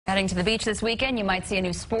Heading to the beach this weekend, you might see a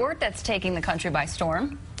new sport that's taking the country by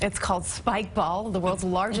storm. It's called Spikeball, the world's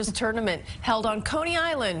largest tournament held on Coney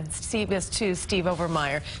Island. CBS 2's Steve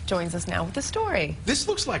Overmyer joins us now with the story. This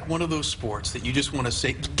looks like one of those sports that you just want to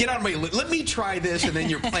say, get out of my, let me try this, and then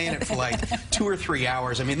you're playing it for like 2 or 3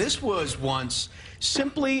 hours. I mean, this was once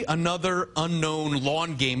simply another unknown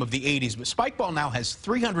lawn game of the 80s, but Spikeball now has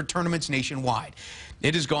 300 tournaments nationwide.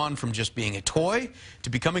 It has gone from just being a toy to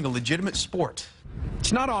becoming a legitimate sport.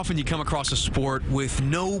 It's not often you come across a sport with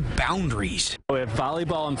no boundaries. If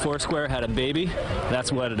volleyball and Foursquare had a baby,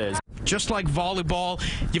 that's what it is. Just like volleyball,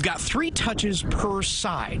 you've got 3 touches per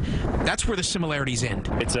side. That's where the similarities end.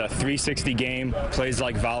 It's a 360 game, plays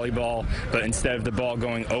like volleyball, but instead of the ball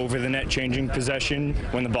going over the net changing possession,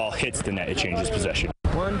 when the ball hits the net, it changes possession.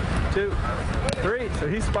 1, 2, 3. So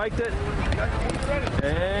he spiked it.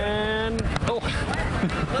 And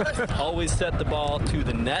always set the ball to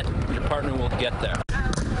the net. Your partner will get there.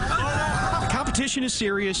 The competition is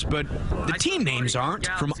serious, but the team names aren't.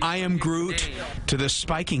 From I Am Groot to the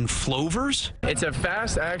Spiking Flovers. It's a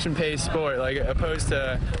fast, action-paced sport, like opposed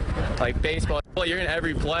to like baseball. Well, you're in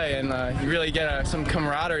every play, and you really get some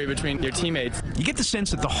camaraderie between your teammates. You get the sense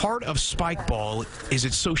that the heart of Spikeball is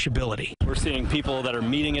its sociability. we're seeing people that are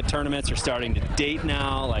meeting at tournaments are starting to date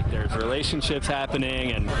now, like there's relationships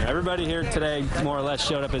happening, and everybody here today more or less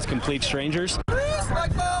showed up as complete strangers.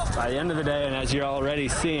 By the end of the day, and as you're already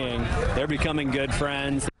seeing, they're becoming good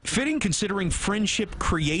friends. Fitting considering friendship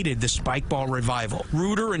created the Spikeball revival.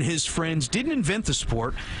 Reuter and his friends didn't invent the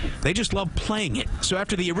sport, they just loved playing it. So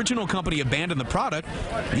after the original company abandoned the product,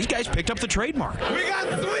 these guys picked up the trademark. We got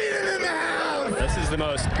Sweden in the house! This is the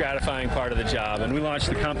most gratifying part of the job. And we launched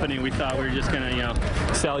the company, we thought we were just going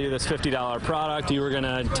to, sell you this $50 product. You were going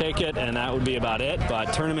to take it, and that would be about it.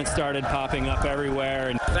 But tournaments started popping up everywhere.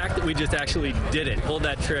 And the fact that we just actually did it, pulled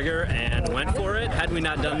that trigger and went for it, had we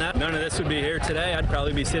not done that, none of this would be here today. I'd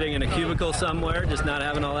probably be sitting in a cubicle somewhere, just not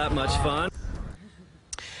having all that much fun.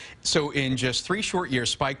 So in just 3 short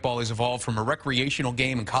years, Spikeball has evolved from a recreational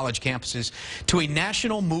game in college campuses to a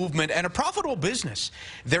national movement and a profitable business.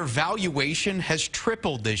 Their valuation has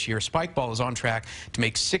tripled this year. Spikeball is on track to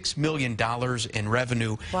make $6 million in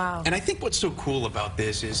revenue. Wow. And I think what's so cool about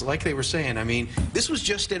this is, like they were saying, I mean, this was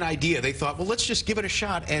just an idea. They thought, well, let's just give it a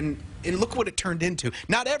shot, and look what it turned into.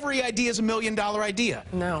 Not every idea is a $1 million idea.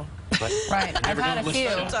 No. But right. I've had a few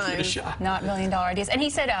not $1 million ideas. And he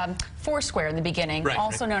said Foursquare in the beginning,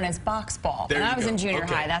 also known as box ball. There and I was in junior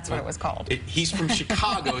okay. high. That's what it was called. He's from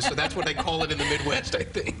Chicago, so that's what they call it in the Midwest, I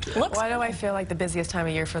think. Why do I feel like the busiest time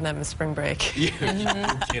of year for them is spring break? Yeah,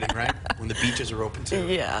 no kidding, right? When the beaches are open, too.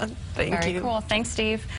 Yeah, thank you. Very cool. Thanks, Steve.